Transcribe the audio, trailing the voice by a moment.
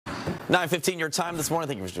9:15 your time this morning.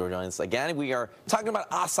 Thank you for joining us again. We are talking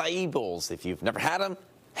about acai bowls. If you've never had them,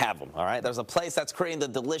 have them, all right? There's a place that's creating the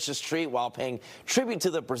delicious treat while paying tribute to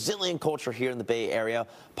the Brazilian culture here in the Bay Area.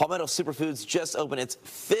 Palmetto Superfoods just opened its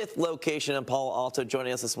 5th location in Palo Alto.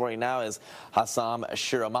 Joining us this morning now is Hessam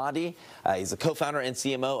Shirmohammadi. He's the co-founder and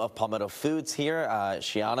CMO of Palmetto Foods here.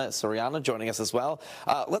 Sheana Soriano joining us as well.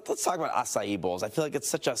 Let's talk about acai bowls. I feel like it's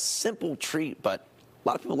such a simple treat, but a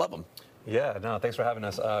lot of people love them. Yeah, no, thanks for having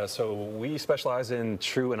us. So we specialize in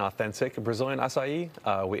true and authentic Brazilian acai.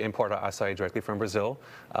 We import our acai directly from Brazil.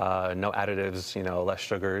 No additives, less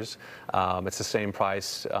sugars. It's the same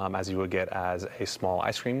price as you would get as a small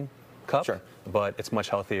ice cream cup, Sure. But it's much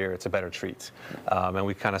healthier. It's a better treat. And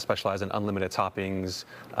we kind of specialize in unlimited toppings,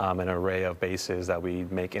 an array of bases that we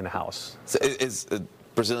make in-house. So is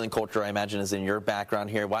Brazilian culture, I imagine, is in your background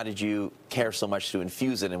here. Why did you care so much to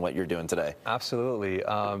infuse it in what you're doing today? Absolutely.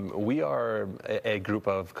 We are a group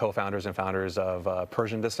of co-founders and founders of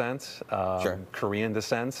Persian descent, Sure. Korean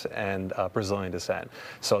descent, and Brazilian descent.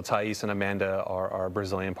 So Thais and Amanda are our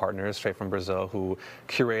Brazilian partners straight from Brazil who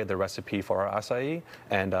curated the recipe for our acai,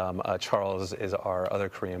 and Charles is our other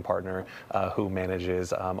Korean partner who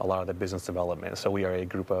manages a lot of the business development. So we are a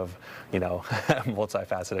group of,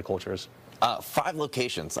 multifaceted cultures. 5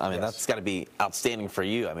 locations. I mean, Yes. That's got to be outstanding for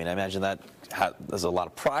you. I mean, I imagine that there's a lot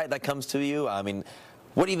of pride that comes to you. I mean,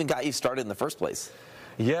 what even got you started in the first place?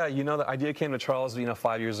 Yeah, the idea came to Charles,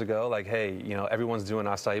 5 years ago. Like, hey, everyone's doing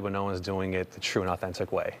acai, but no one's doing it the true and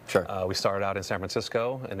authentic way. Sure. We started out in San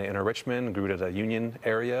Francisco, in the inner Richmond, grew to the Union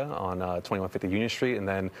area on 2150 Union Street, and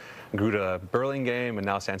then grew to Burlingame and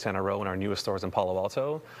now Santana Row in our newest stores in Palo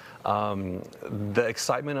Alto. The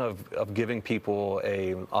excitement of giving people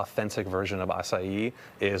a authentic version of acai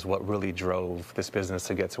is what really drove this business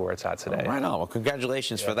to get to where it's at today. Oh, right on. Well,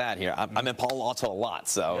 congratulations for that here. I'm in Palo Alto a lot,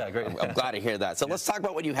 so Yeah, great. I'm glad to hear that. So let's talk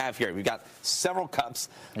about what you have here. We've got several cups,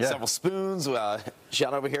 Yeah. several spoons.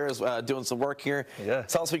 Sean over here is doing some work here. Yeah.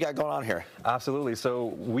 Tell us what we got going on here. Absolutely. So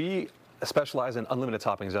we specialize in unlimited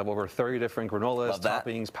toppings. We have over 30 different granolas, Love that.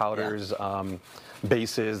 toppings, powders,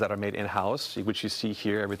 bases that are made in-house, which you see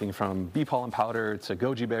here, everything from bee pollen powder to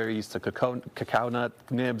goji berries to cacao nut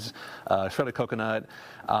nibs, shredded coconut.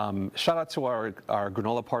 Shout out to our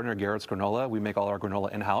granola partner, Garrett's Granola. We make all our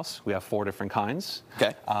granola in-house. We have 4 different kinds.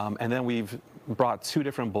 Okay. And then we've brought 2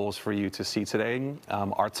 different bowls for you to see today.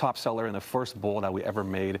 Our top seller and the first bowl that we ever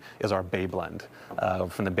made is our Bay Blend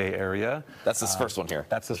from the Bay Area. That's this first one here.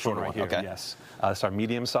 That's this one right here, Okay. yes. It's our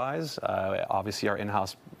medium size. Obviously, our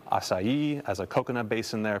in-house acai has a coconut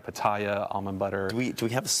base in there, pitaya, almond butter. Do we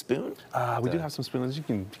have a spoon? We do have some spoons. You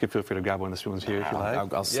can feel free to grab one of the spoons here if you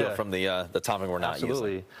like. I'll steal from the topping we're not using.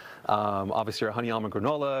 Absolutely. Obviously, our honey almond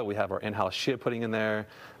granola. We have our in-house chia pudding in there,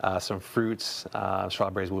 some fruits,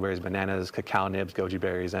 strawberries, blueberries, bananas, cacao nibs, goji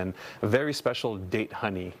berries, and a very special date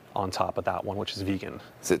honey on top of that one, which is vegan.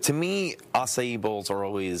 So to me, acai bowls are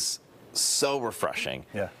always so refreshing.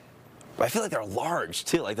 Yeah. But I feel like they're large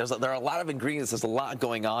too. Like there are a lot of ingredients. There's a lot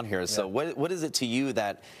going on here. So what is it to you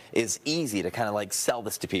that is easy to kind of like sell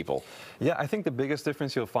this to people? Yeah, I think the biggest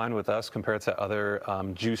difference you'll find with us compared to other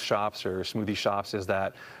juice shops or smoothie shops is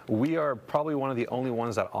that we are probably one of the only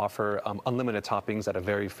ones that offer unlimited toppings at a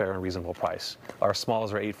very fair and reasonable price. Our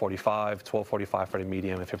smalls are $8.45, $12.45 for the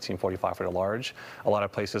medium, and $15.45 for the large. A lot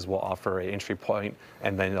of places will offer an entry point,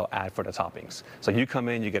 and then they'll add for the toppings. So you come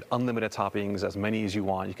in, you get unlimited toppings, as many as you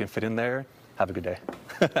want. You can fit in there. Have a good day.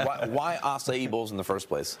 Why acai bowls in the first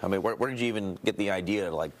place? I mean, where did you even get the idea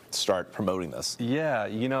to like start promoting this? Yeah,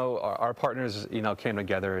 our partners, came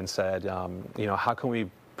together and said, how can we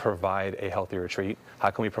provide a healthier treat? How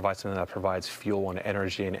can we provide something that provides fuel and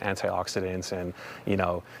energy and antioxidants and,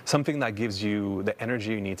 something that gives you the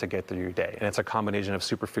energy you need to get through your day? And it's a combination of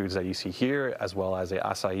superfoods that you see here, as well as a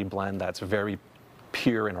acai blend that's very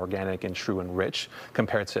pure and organic and true and rich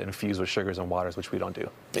compared to infused with sugars and waters, which we don't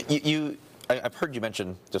do. I've heard you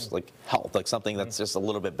mention just like health, like something that's just a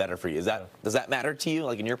little bit better for you. Does that matter to you,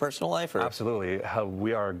 like in your personal life? Or? Absolutely.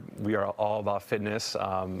 We are all about fitness.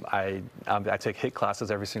 I take HIIT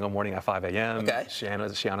classes every single morning at 5 a.m. Okay.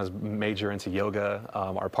 Shiana's major into yoga.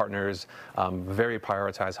 Our partners very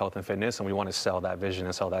prioritize health and fitness, and we want to sell that vision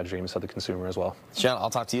and sell that dream to the consumer as well. Sheana, I'll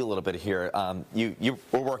talk to you a little bit here. You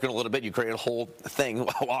were working a little bit. You created a whole thing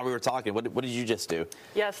while we were talking. What did you just do?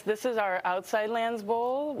 Yes, this is our Outside Lands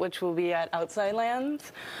Bowl, which will be at outside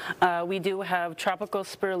lands. We do have tropical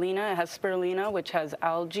spirulina. It has spirulina, which has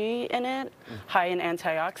algae in it, high in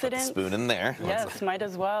antioxidants. Put the spoon in there. Yes, might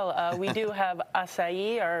as well. We do have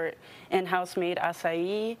acai, our in-house made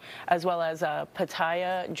acai, as well as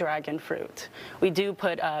pitaya dragon fruit. We do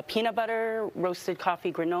put peanut butter, roasted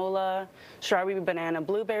coffee granola, strawberry banana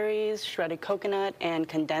blueberries, shredded coconut, and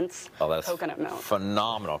condensed coconut milk.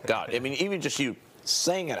 Phenomenal. God, I mean, even just you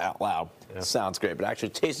saying it out loud sounds great, but actually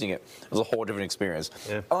tasting it is a whole different experience.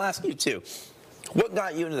 Yeah. I'll ask you too, what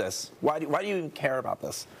got you into this? Why do you even care about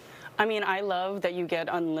this? I mean, I love that you get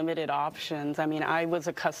unlimited options. I mean, I was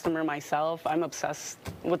a customer myself. I'm obsessed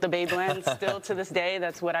with the Bay Blend still to this day.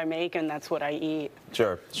 That's what I make and that's what I eat.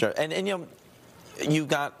 Sure, sure. And you know, you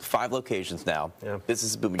got 5 locations now. Yeah.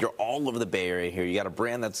 Business is booming. You're all over the Bay Area here. You got a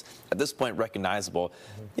brand that's at this point recognizable.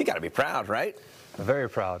 You got to be proud, right? Very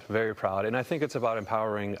proud, very proud. And I think it's about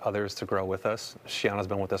empowering others to grow with us. Sheana's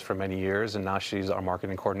been with us for many years, and now she's our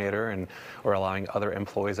marketing coordinator, and we're allowing other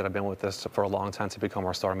employees that have been with us for a long time to become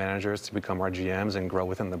our store managers, to become our GMs and grow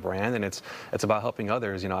within the brand. And it's about helping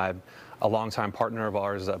others. You know, I'm a longtime partner of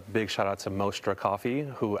ours, a big shout out to Mostra Coffee,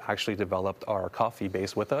 who actually developed our coffee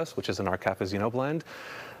base with us, which is in our Cafezino blend.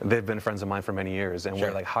 They've been friends of mine for many years, and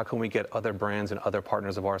we're like, how can we get other brands and other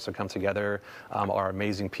partners of ours to come together? Our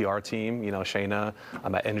amazing PR team, you know, Sheana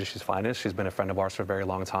at Industry's Finest, she's been a friend of ours for a very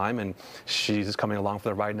long time, and she's coming along for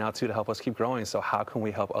the ride now too to help us keep growing. So how can we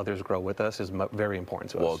help others grow with us is very important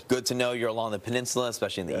to us. Well, good to know you're along the peninsula,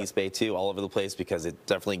 especially in the East Bay too, all over the place, because it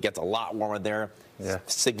definitely gets a lot warmer there. Yeah.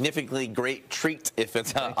 Significantly great treat if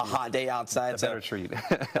it's a hot day outside. It's a better treat.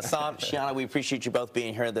 Hessam, Sheana, we appreciate you both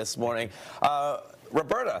being here this morning.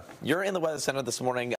 Roberta, you're in the Weather Center this morning.